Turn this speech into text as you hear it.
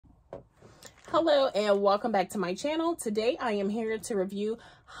Hello and welcome back to my channel. Today I am here to review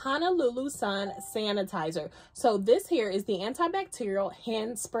Honolulu Sun Sanitizer. So this here is the antibacterial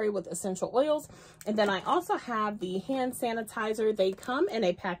hand spray with essential oils. And then I also have the hand sanitizer. They come in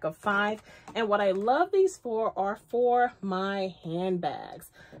a pack of 5. And what I love these for are for my handbags.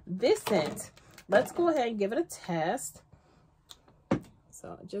 This scent, let's go ahead and give it a test.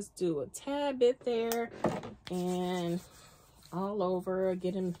 So just do a tad bit there and all over,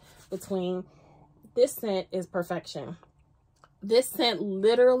 get in between. This scent is perfection. This scent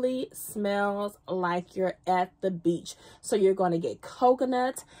literally smells like you're at the beach. So you're going to get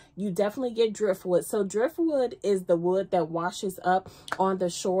coconut. You definitely get driftwood. So driftwood is the wood that washes up on the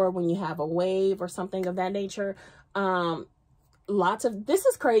shore when you have a wave or something of that nature. This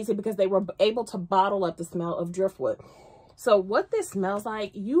is crazy because they were able to bottle up the smell of driftwood. So what this smells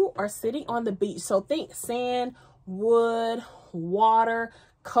like, you are sitting on the beach. So think sand, wood, water,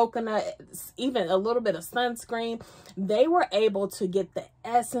 coconut, even a little bit of sunscreen. They were able to get the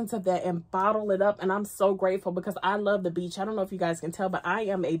essence of that and bottle it up. And I'm so grateful because I love the beach. I don't know if you guys can tell, but I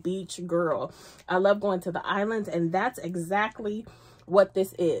am a beach girl. I love going to the islands, and that's exactly what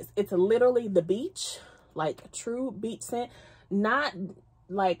this is. It's literally the beach, like true beach scent. Not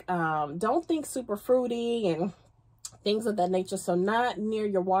like, don't think super fruity and things of that nature. So not near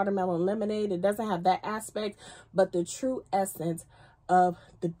your watermelon lemonade. It doesn't have that aspect, but the true essence of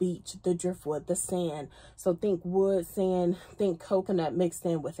the beach, the driftwood, the sand. So think wood, sand, think coconut mixed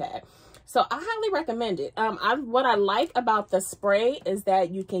in with that. So I highly recommend it. What I like about the spray is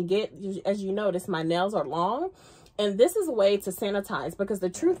that you can get, as you notice, my nails are long. And this is a way to sanitize, because the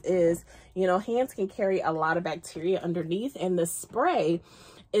truth is, you know, hands can carry a lot of bacteria underneath, and the spray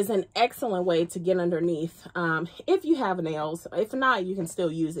is an excellent way to get underneath. If you have nails, if not, you can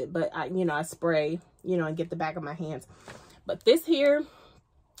still use it. But I spray, and get the back of my hands. But this here,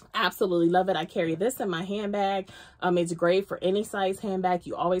 absolutely love it. I carry this in my handbag. It's great for any size handbag.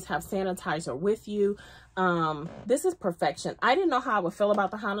 You always have sanitizer with you. This is perfection. I didn't know how I would feel about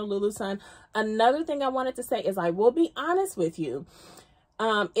the Honolulu Sun. Another thing I wanted to say is I will be honest with you.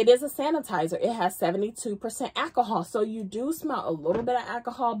 It is a sanitizer. It has 72% alcohol. So you do smell a little bit of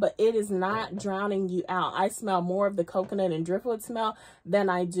alcohol, but it is not drowning you out. I smell more of the coconut and driftwood smell than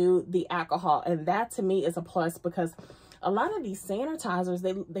I do the alcohol. And that to me is a plus, because a lot of these sanitizers,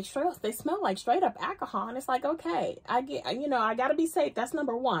 they smell like straight up alcohol. And it's like, okay, I gotta be safe. That's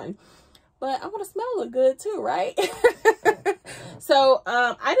number one. But I want to smell good too, right? So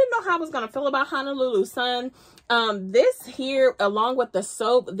I didn't know how I was going to feel about Honolulu Sun. This here, along with the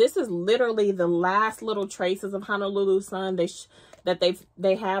soap, this is literally the last little traces of Honolulu Sun that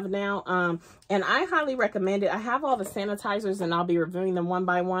they have now. And I highly recommend it. I have all the sanitizers and I'll be reviewing them one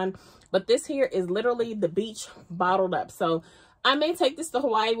by one. But this here is literally the beach bottled up. So I may take this to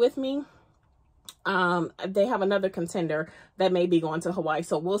Hawaii with me. They have another contender that may be going to Hawaii,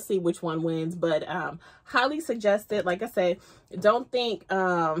 so we'll see which one wins. But highly suggested. Like I said, don't think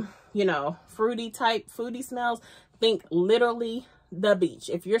fruity smells. Think literally the beach.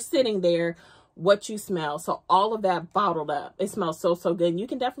 If you're sitting there, what you smell. So all of that bottled up. It smells so good. And you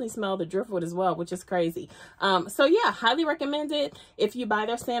can definitely smell the driftwood as well, which is crazy. So yeah, highly recommend it if you buy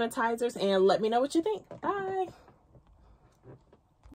their sanitizers, and let me know what you think. Bye.